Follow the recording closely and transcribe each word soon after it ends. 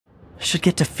Should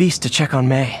get to Feast to check on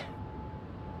May.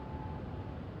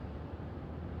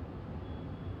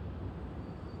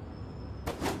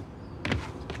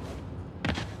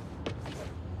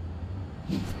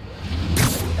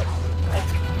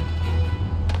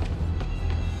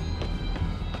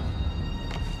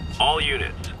 All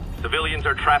units. Civilians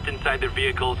are trapped inside their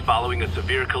vehicles following a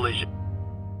severe collision.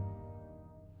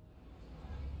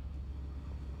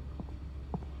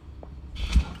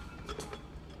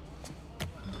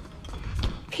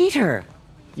 Peter!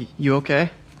 You okay?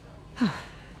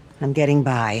 I'm getting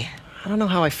by. I don't know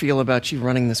how I feel about you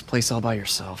running this place all by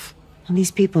yourself. And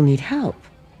these people need help.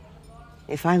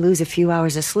 If I lose a few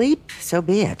hours of sleep, so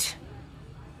be it.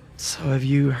 So have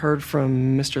you heard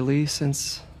from Mr. Lee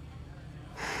since...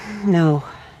 No.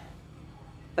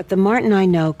 But the Martin I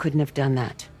know couldn't have done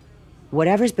that.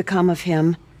 Whatever's become of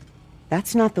him,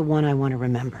 that's not the one I want to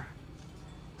remember.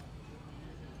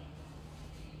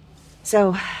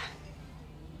 So,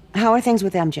 how are things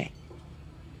with MJ?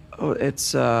 Oh,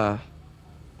 it's, well,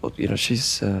 you know,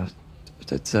 she's,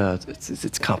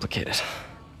 it's complicated.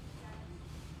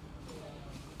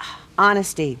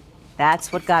 Honesty.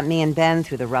 That's what got me and Ben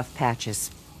through the rough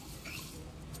patches.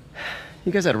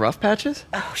 You guys had rough patches?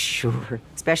 Oh, sure.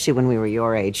 Especially when we were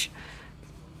your age.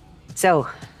 So,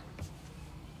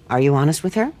 are you honest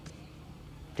with her?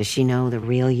 Does she know the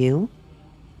real you?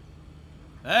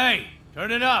 Hey,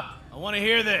 turn it up. I want to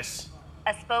hear this.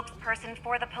 A spokesperson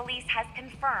for the police has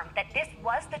confirmed that this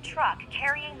was the truck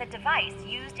carrying the device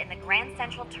used in the Grand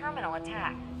Central Terminal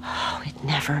attack. Oh, it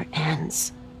never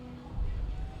ends.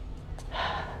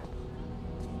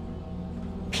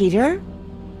 Peter?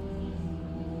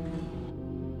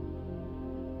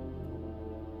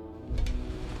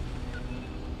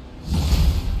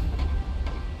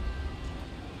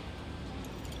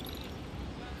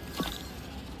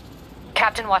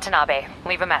 Captain Watanabe,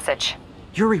 leave a message.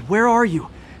 Yuri, where are you?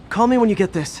 Call me when you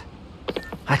get this.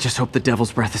 I just hope the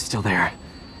Devil's Breath is still there.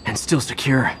 And still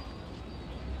secure.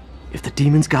 If the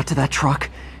demons got to that truck,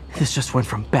 this just went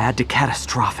from bad to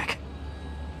catastrophic.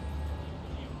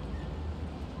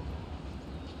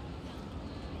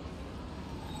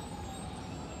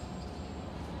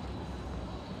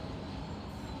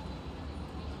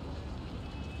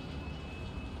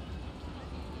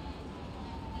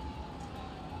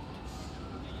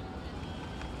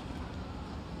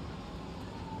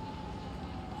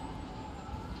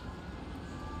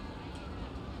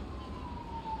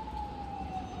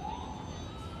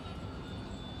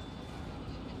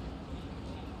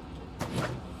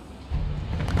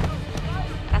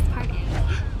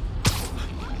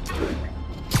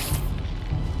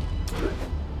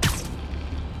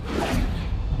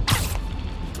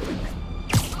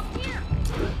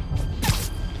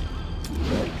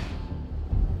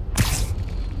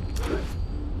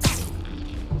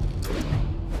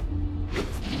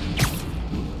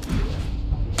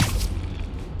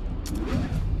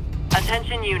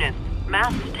 Attention units.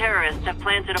 Masked terrorists have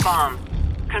planted a bomb.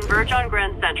 Converge on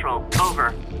Grand Central.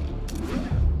 Over.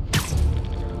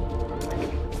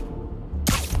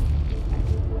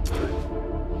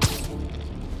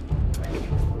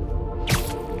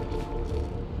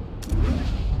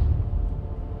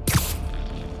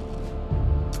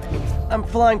 I'm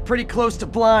flying pretty close to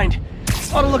blind.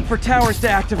 Ought to look for towers to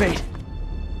activate.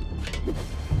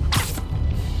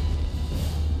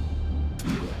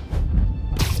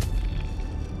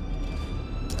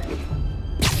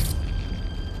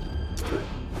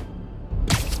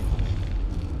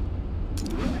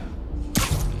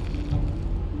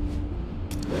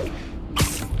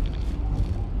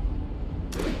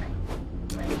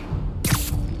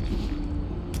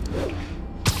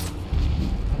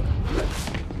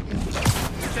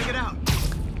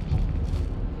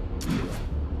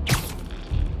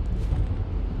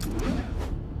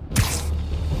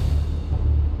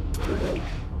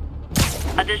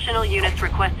 Additional units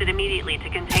requested immediately to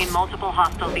contain multiple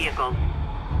hostile vehicles.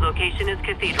 Location is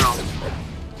Cathedral.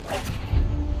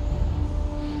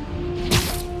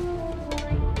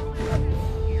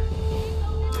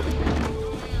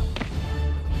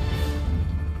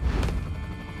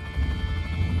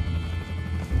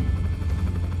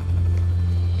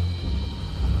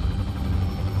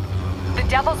 The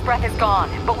Devil's Breath is gone,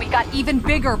 but we got even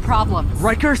bigger problems.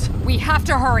 Rikers? We have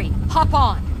to hurry. Hop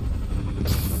on.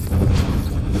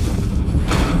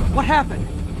 What happened?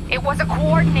 It was a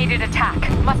coordinated attack.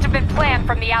 Must have been planned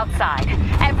from the outside.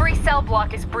 Every cell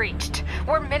block is breached.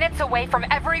 We're minutes away from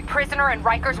every prisoner and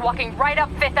Rikers walking right up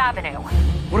 5th Avenue.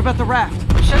 What about the raft?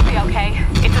 Should be okay.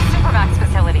 It's a Supermax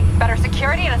facility. Better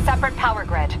security and a separate power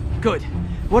grid. Good.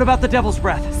 What about the Devil's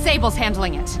Breath? Sable's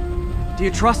handling it. Do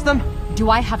you trust them? Do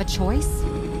I have a choice?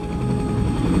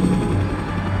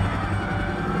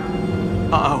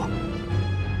 Uh-oh.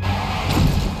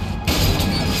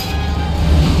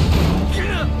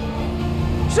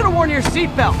 Should've worn your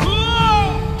seatbelt.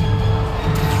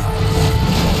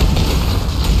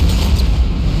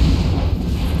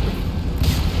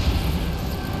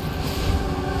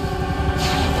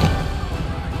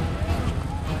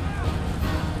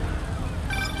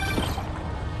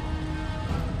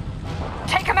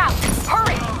 Take him out!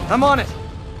 Hurry! I'm on it.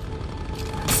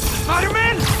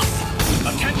 Spider-Man!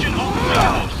 Attention all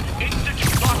C.I.Os!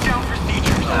 Institute lockdown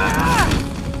procedures.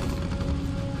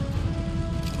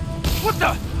 What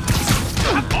the?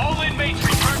 All inmates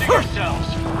return to your cells.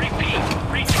 Repeat,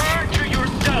 return to your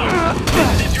cells.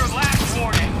 This is your last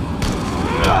warning.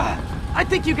 I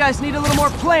think you guys need a little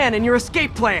more plan in your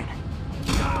escape plan.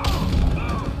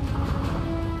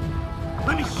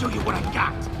 Let me show you what I've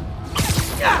got.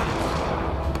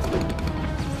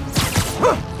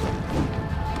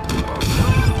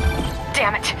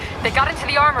 Damn it! They got into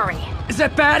the armory. Is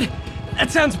that bad?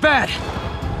 That sounds bad.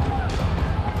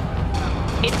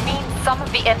 It means some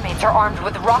of the inmates are armed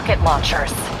with rocket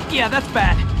launchers. Yeah, that's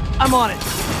bad. I'm on it.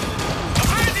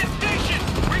 Abandoned station!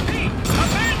 Repeat!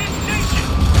 Abandoned station!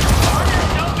 Arm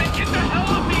yourself and get the hell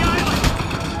off the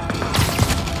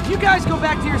island! You guys go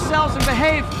back to your cells and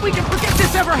behave. We can forget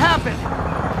this ever happened.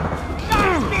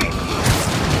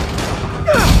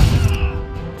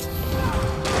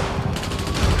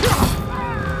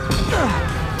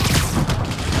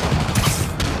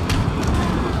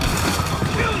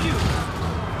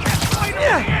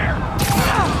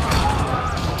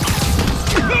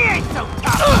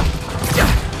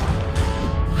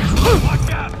 Watch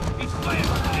out! He's playing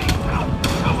for me!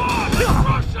 Come on! Let's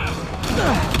rush him!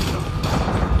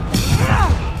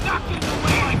 Not getting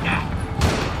away like that!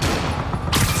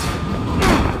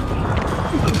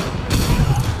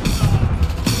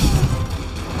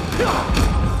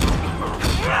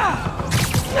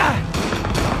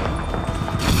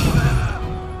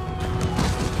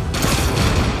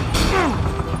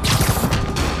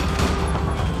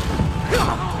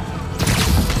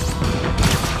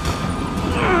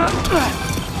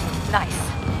 Nice.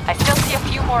 I still see a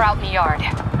few more out in the yard.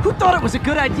 Who thought it was a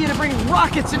good idea to bring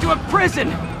rockets into a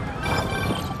prison?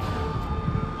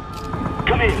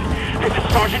 Come in. This is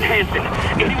Sergeant Hansen.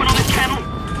 Anyone on this channel?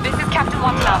 This is Captain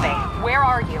Watanabe. Where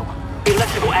are you?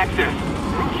 Electrical access.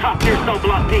 Rooftop near cell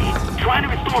block D. Trying to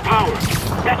restore power.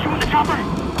 That you in the chopper?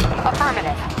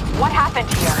 Affirmative. What happened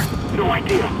here? No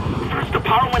idea. First the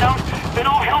power went out, then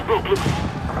all hell broke loose.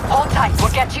 Hold tight.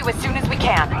 We'll get you as soon as we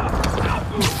can.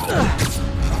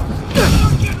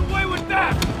 Don't get away with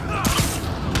that!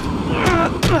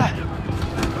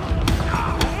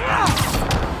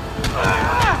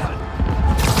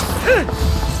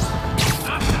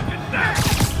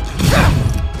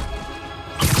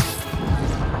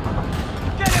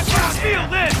 Get it down! Feel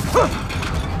this!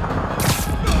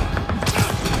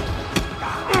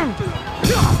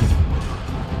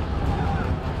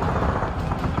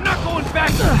 I'm not going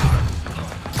back!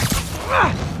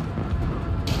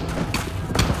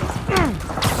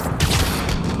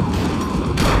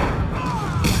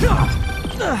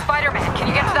 Spider-Man, can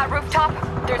you get to that rooftop?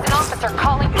 There's an officer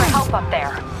calling for help up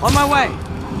there. On my way.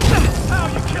 That's how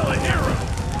you kill a hero!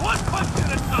 One punch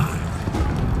at a time!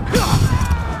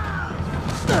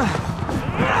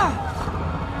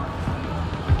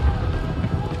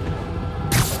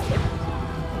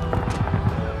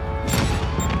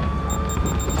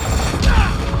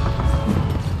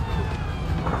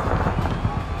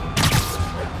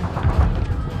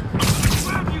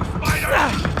 Grab you, Spider!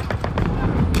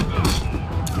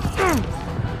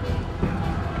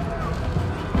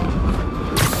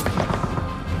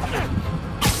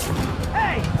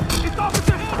 Hey! It's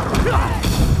Officer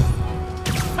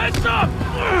Heads up!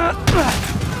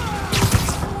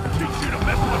 Teach you to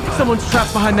mess with us. Someone's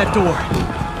trapped behind that door.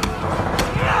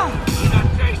 We're not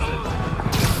Jason!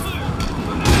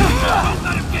 Don't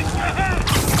let him get your head!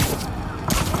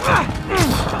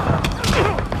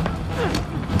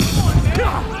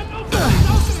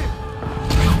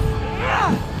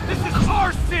 This is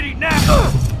our city now!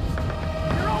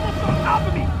 You're almost on top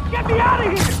of me! Get me out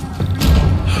of here!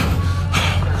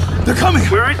 They're coming!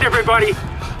 Where is everybody?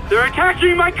 They're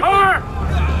attacking my car!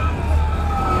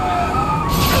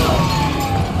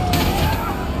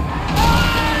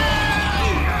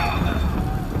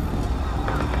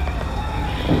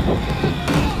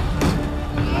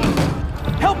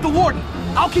 Help the warden!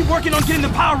 I'll keep working on getting the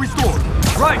power restored.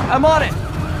 Right, I'm on it.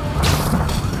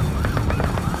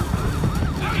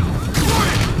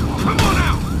 Come on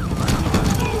out!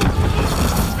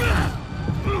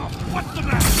 What's the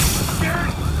matter?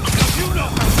 Scared? You know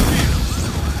how to feel!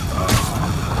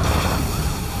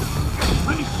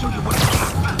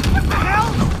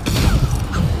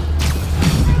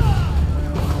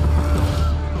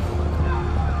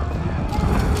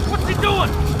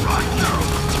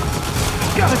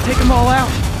 Gotta take them all out.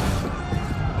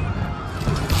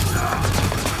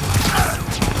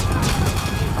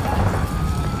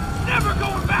 Never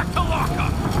going back to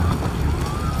lockup!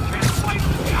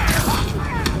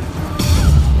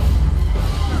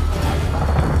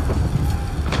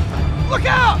 Look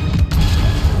out!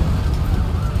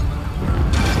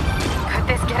 Could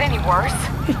this get any worse?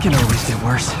 It can always get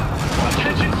worse.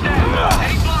 Attention staff!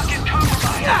 Any block is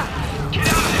compromised! Get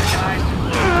out of there, guys!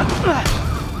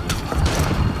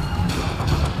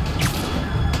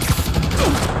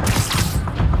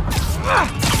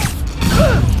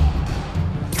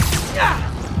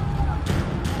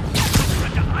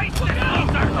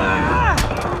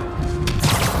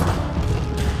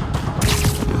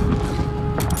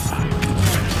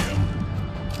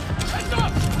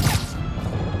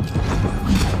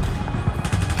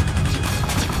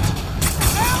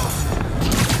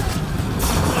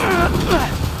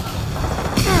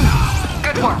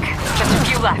 Good work. Just a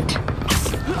few left.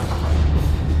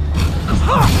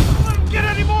 Don't let him get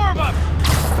any more of us!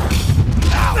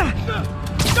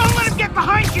 Don't let him get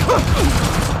behind you!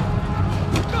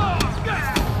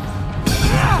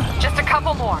 Just a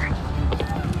couple more.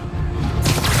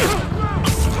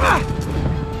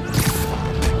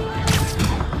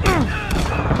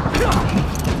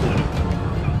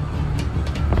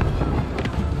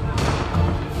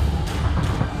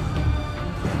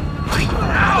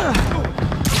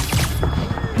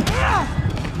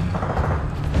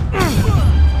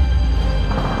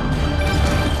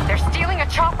 They're stealing a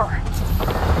chopper.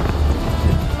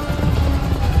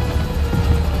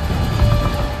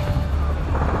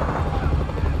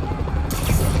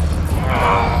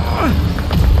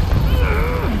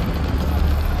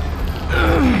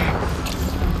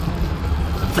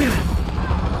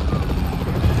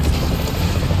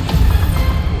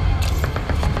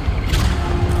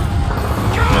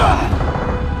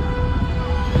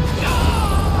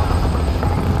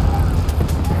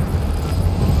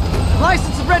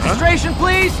 License and registration,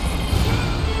 please!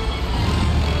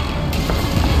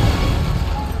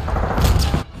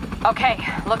 Okay,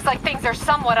 looks like things are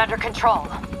somewhat under control.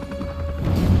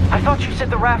 I thought you said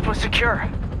the raft was secure.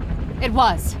 It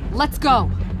was. Let's go.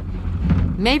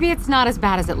 Maybe it's not as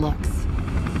bad as it looks.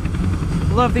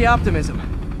 Love the optimism.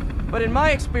 But in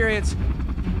my experience,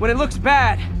 when it looks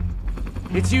bad,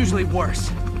 it's usually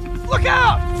worse. Look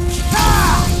out!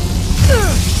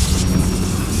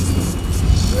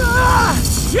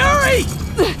 Yuri!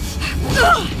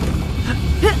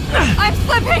 I'm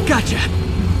slipping! Gotcha!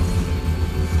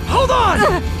 Hold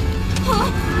on!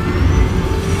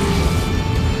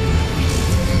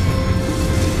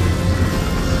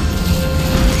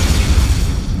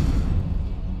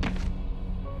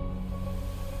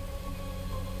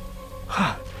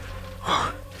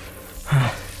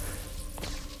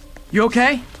 You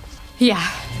okay? Yeah.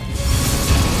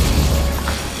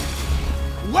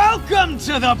 Welcome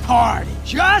to the party!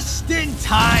 Just in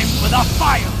time for the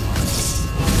fireworks!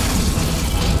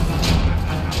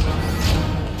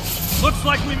 Looks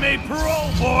like we made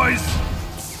parole, boys!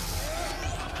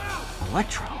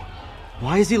 Electro?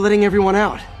 Why is he letting everyone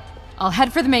out? I'll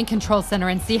head for the main control center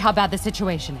and see how bad the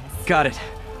situation is. Got it.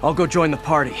 I'll go join the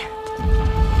party.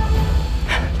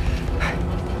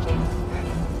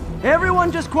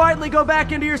 Everyone just quietly go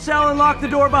back into your cell and lock the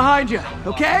door behind you,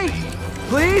 okay?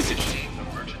 Please?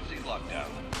 Emergency lockdown.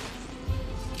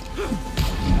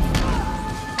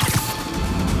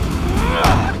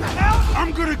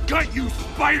 I'm gonna gut you,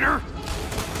 spider!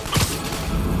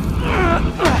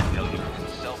 Failure in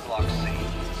cell block C.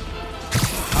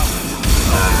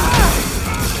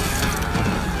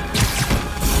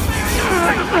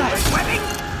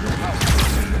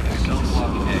 Cell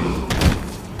block A.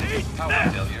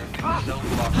 Power failure.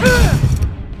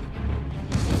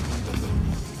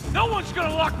 No one's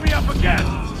gonna lock me up again!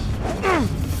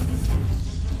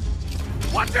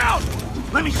 Watch out!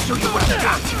 Let me show you what I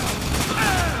got!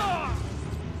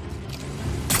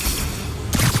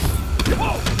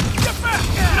 Whoa! Get back!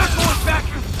 You're not going back!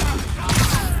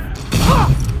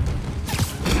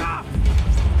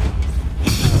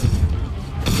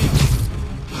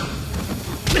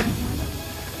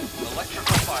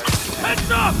 Electrical fire.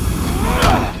 Heads up!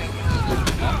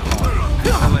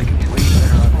 I can get way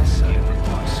better on this side if it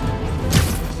was.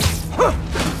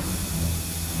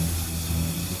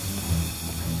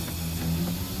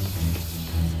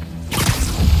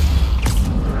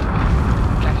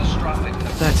 Catastrophic.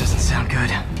 That doesn't sound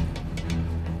good.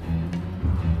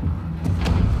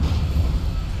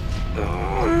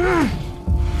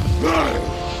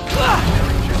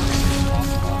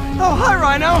 Oh, hi,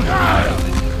 Rhino!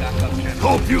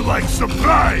 Hope you like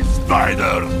surprise,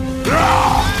 Spider!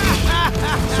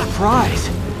 surprise.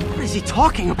 What is he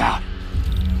talking about?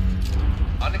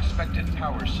 Unexpected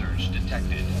power surge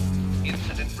detected.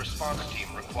 Incident response team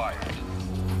required.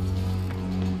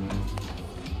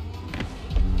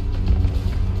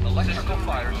 Electrical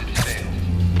fires had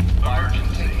failed. Fire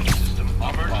containment system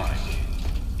offline.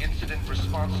 Incident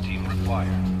response team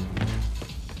required.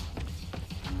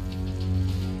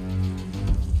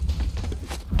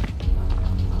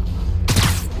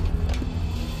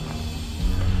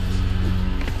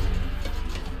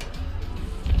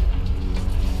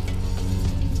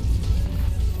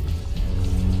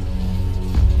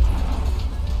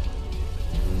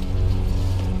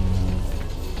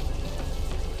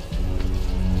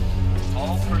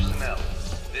 All personnel,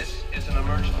 this is an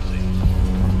emergency.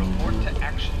 Report to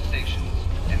action stations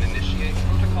and initiate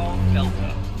Protocol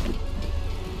Delta.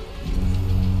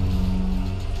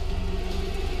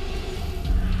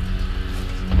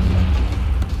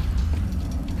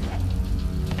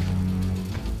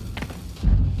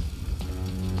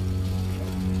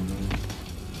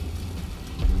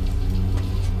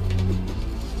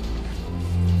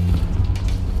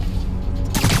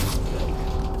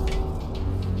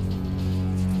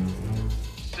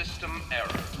 System error.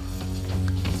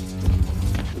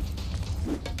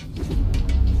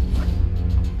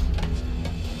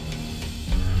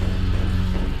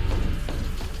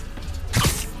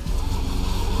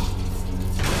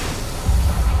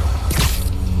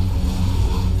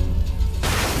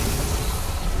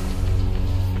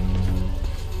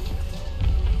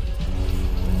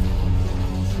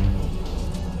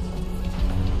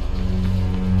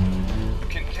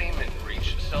 Containment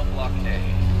breach cell block A.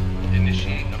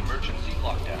 Initiate emergency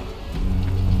lockdown.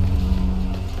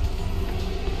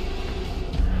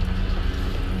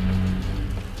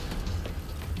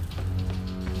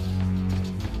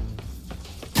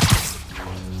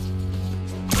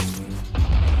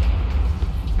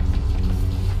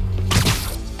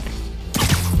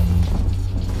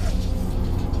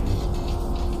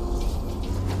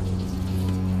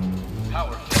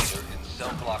 Power failure in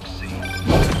cell block C.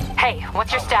 Hey,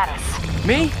 what's your status?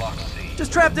 Me? Block C.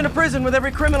 Just trapped in a prison with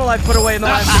every criminal I've put away in the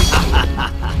last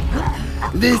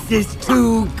week. This is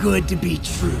too good to be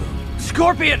true.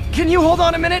 Scorpion, can you hold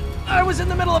on a minute? I was in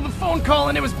the middle of a phone call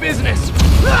and it was business.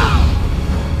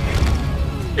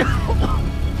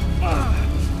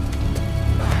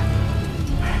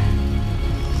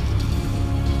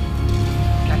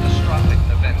 Catastrophic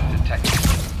event detected.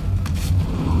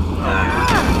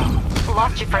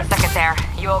 Lost you for a second there.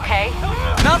 You okay?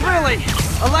 Not really.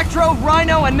 Electro,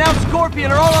 Rhino, and now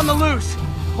Scorpion are all on the loose.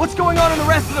 What's going on in the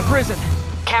rest of the prison?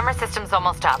 Camera system's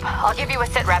almost up. I'll give you a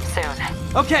sit rep soon.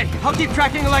 Okay, I'll keep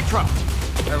tracking Electro.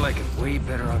 I like it way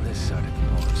better on this side of the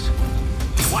nose.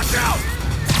 Watch out!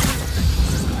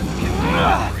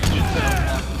 Containment breach cell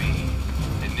block B.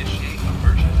 Initiate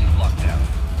emergency lockdown.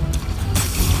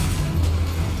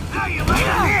 Now you like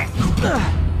it!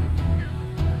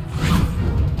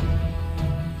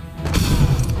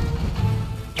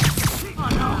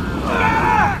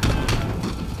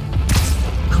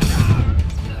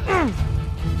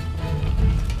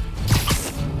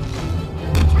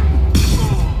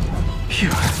 Phew.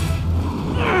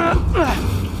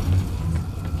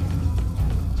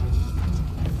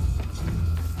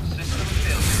 System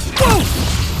failure.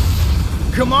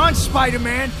 Whoa! Come on,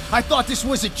 Spider-Man! I thought this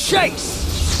was a chase!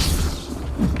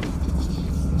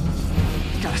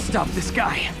 Gotta stop this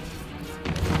guy.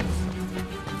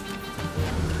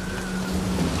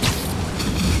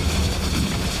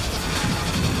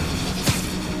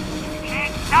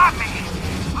 Can't stop me.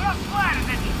 But I'm glad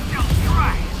that you still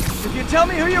try. If you tell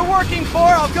me who you're working for,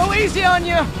 I'll go easy on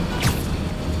you.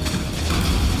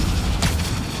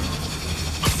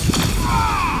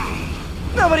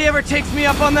 Nobody ever takes me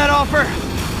up on that offer.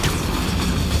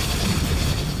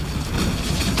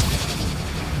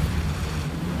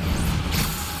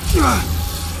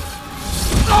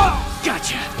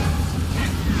 Gotcha.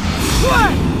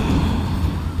 What?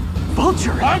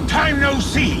 Vulture. Long time no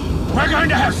see. We're going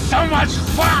to have so much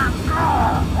fun.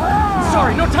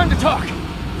 Sorry, no time to talk.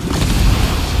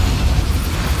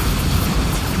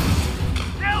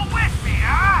 Still with me,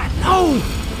 huh? No!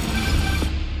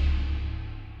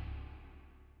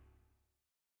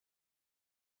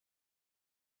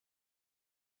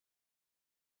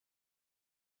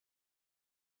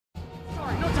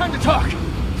 Sorry, no time to talk.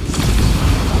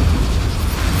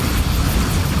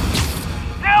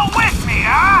 Still with me,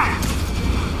 huh?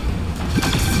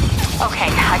 Okay,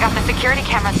 I got the security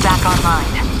cameras back online.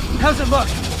 How's it look?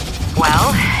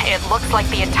 Well, it looks like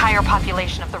the entire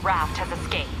population of the raft has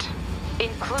escaped,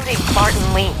 including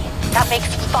Martin Lee. That makes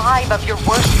 5 of your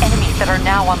worst enemies that are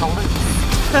now on the loose.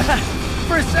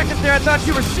 For a second there, I thought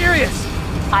you were serious.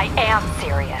 I am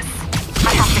serious.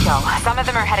 I have to go. Some of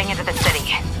them are heading into the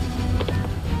city.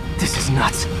 This is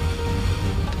nuts.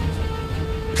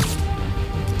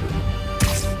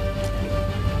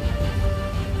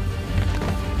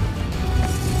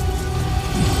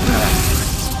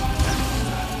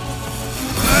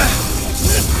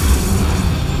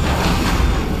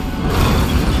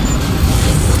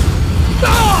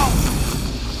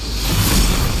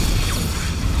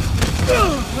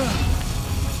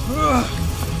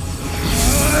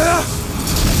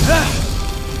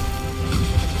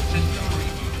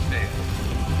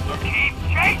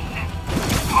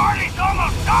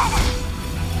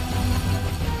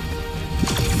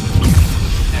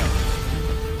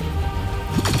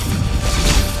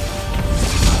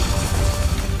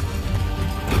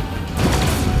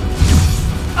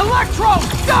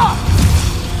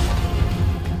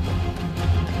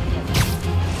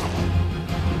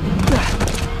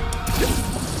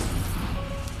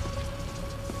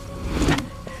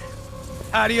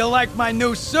 How do you like my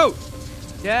new suit?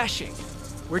 Dashing.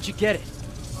 Where'd you get it?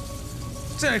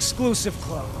 It's an exclusive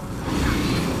club.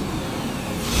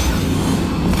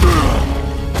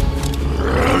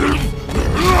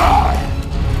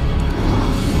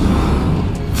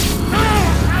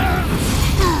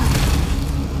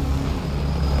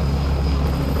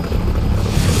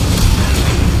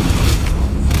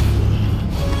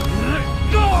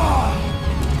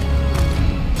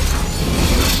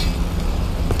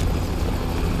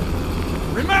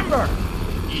 Remember,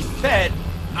 he said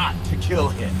not to kill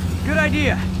him. Good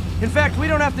idea. In fact, we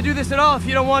don't have to do this at all if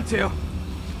you don't want to.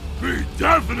 We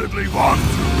definitely want to.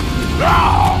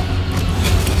 Now!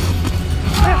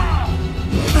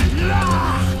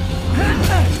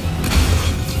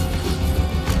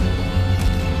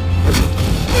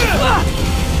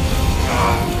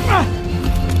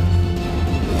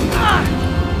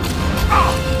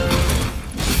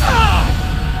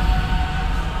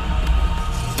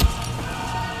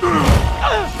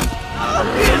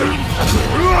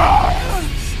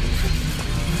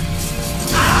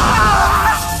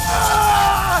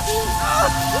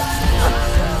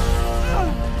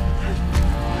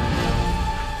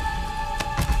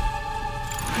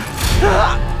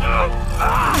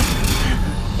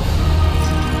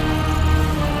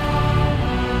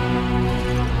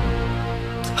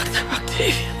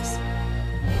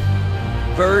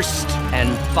 First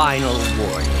and final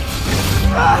warning.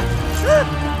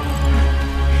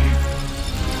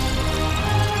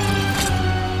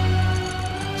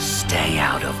 Stay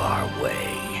out of our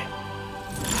way.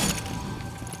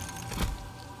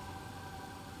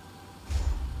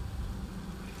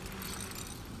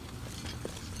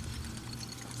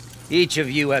 Each of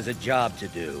you has a job to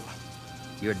do.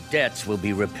 Your debts will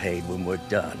be repaid when we're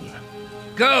done.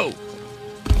 Go!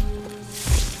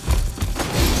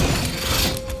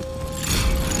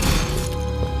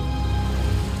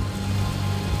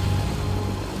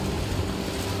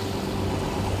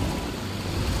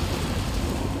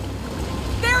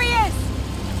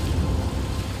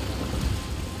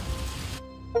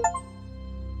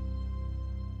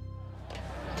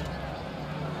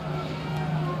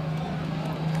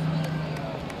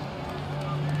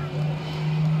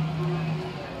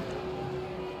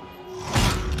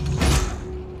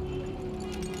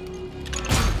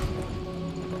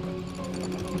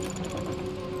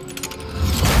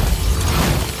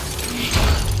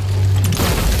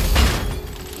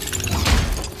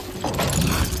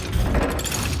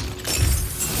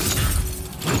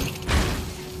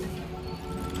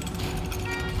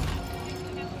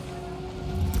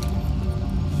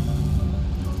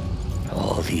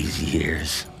 These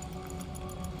years,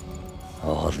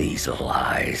 all these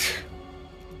lies.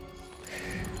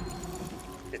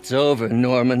 It's over,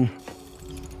 Norman.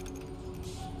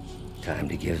 Time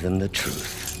to give them the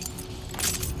truth.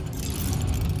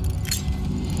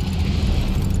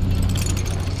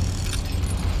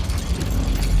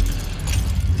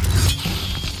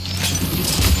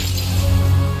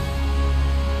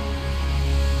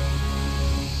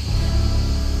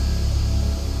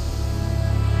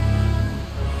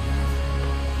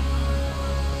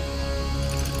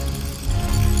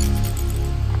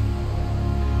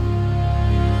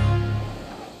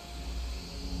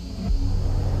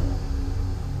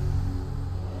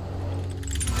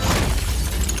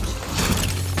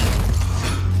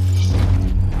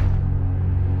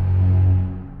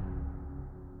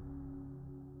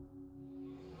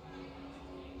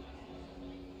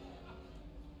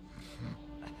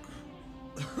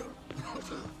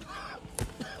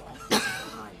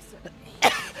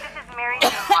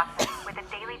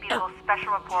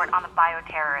 Special report on the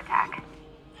bioterror attack.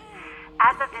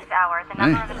 As of this hour, the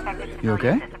number of infected You okay?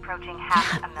 civilians is approaching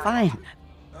half a million. Fine.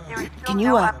 There is still Can you,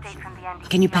 no update from the NDC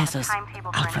can you on pass the those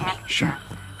timetable out for for me? enhanced Sure.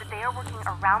 care, but they are working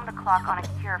around the clock on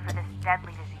a cure for this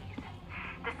deadly disease.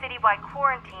 The citywide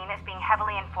quarantine is being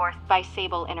heavily enforced by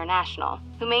Sable International,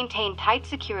 who maintain tight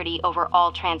security over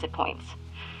all transit points.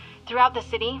 Throughout the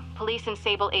city, police and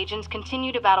Sable agents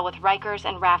continue to battle with Rikers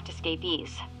and Raft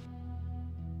escapees.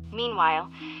 Meanwhile,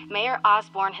 Mayor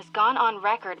Osborn has gone on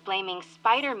record blaming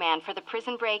Spider-Man for the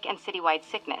prison break and citywide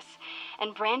sickness,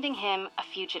 and branding him a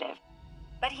fugitive.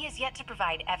 But he has yet to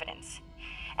provide evidence,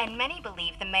 and many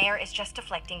believe the mayor is just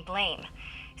deflecting blame,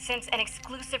 since an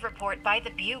exclusive report by the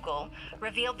Bugle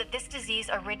revealed that this disease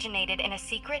originated in a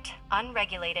secret,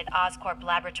 unregulated Oscorp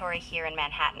laboratory here in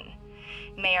Manhattan.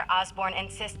 Mayor Osborn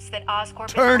insists that Oscorp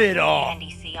Turn is it working off. with the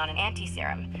NDC on an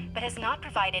anti-serum, but has not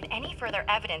provided any further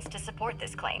evidence to support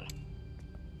this claim.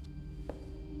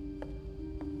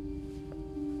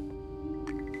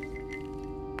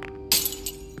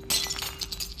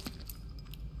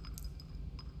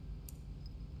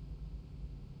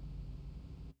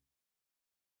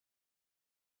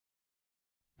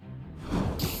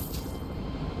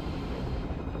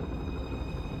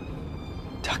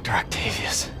 Dr.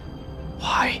 Octavius.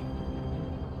 Why?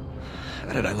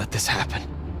 How did I let this happen?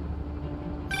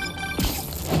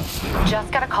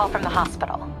 Just got a call from the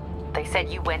hospital. They said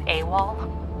you went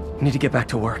AWOL. I need to get back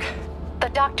to work. The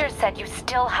doctor said you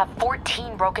still have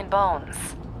 14 broken bones.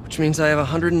 Which means I have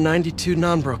 192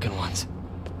 non-broken ones.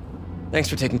 Thanks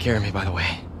for taking care of me, by the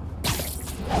way.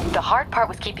 The hard part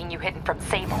was keeping you hidden from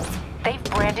Sable. They've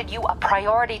branded you a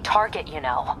priority target, you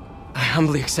know. I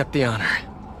humbly accept the honor.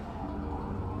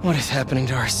 What is happening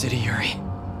to our city, Yuri?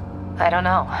 I don't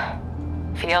know.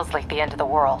 Feels like the end of the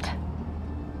world.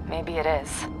 Maybe it is.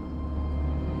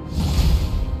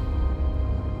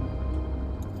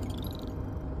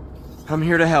 I'm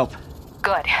here to help.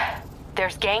 Good.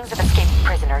 There's gangs of escaped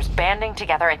prisoners banding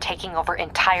together and taking over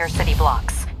entire city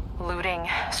blocks. Looting,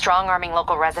 strong-arming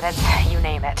local residents, you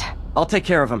name it. I'll take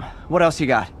care of them. What else you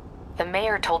got? The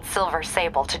mayor told Silver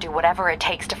Sable to do whatever it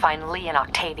takes to find Lee and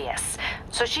Octavius.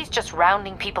 So she's just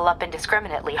rounding people up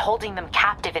indiscriminately, holding them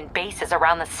captive in bases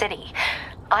around the city.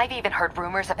 I've even heard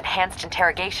rumors of enhanced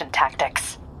interrogation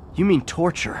tactics. You mean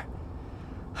torture?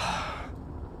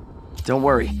 Don't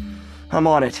worry. I'm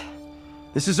on it.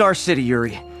 This is our city,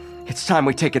 Yuri. It's time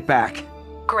we take it back.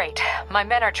 Great. My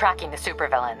men are tracking the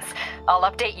supervillains. I'll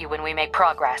update you when we make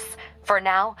progress. For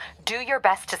now, do your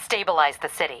best to stabilize the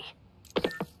city.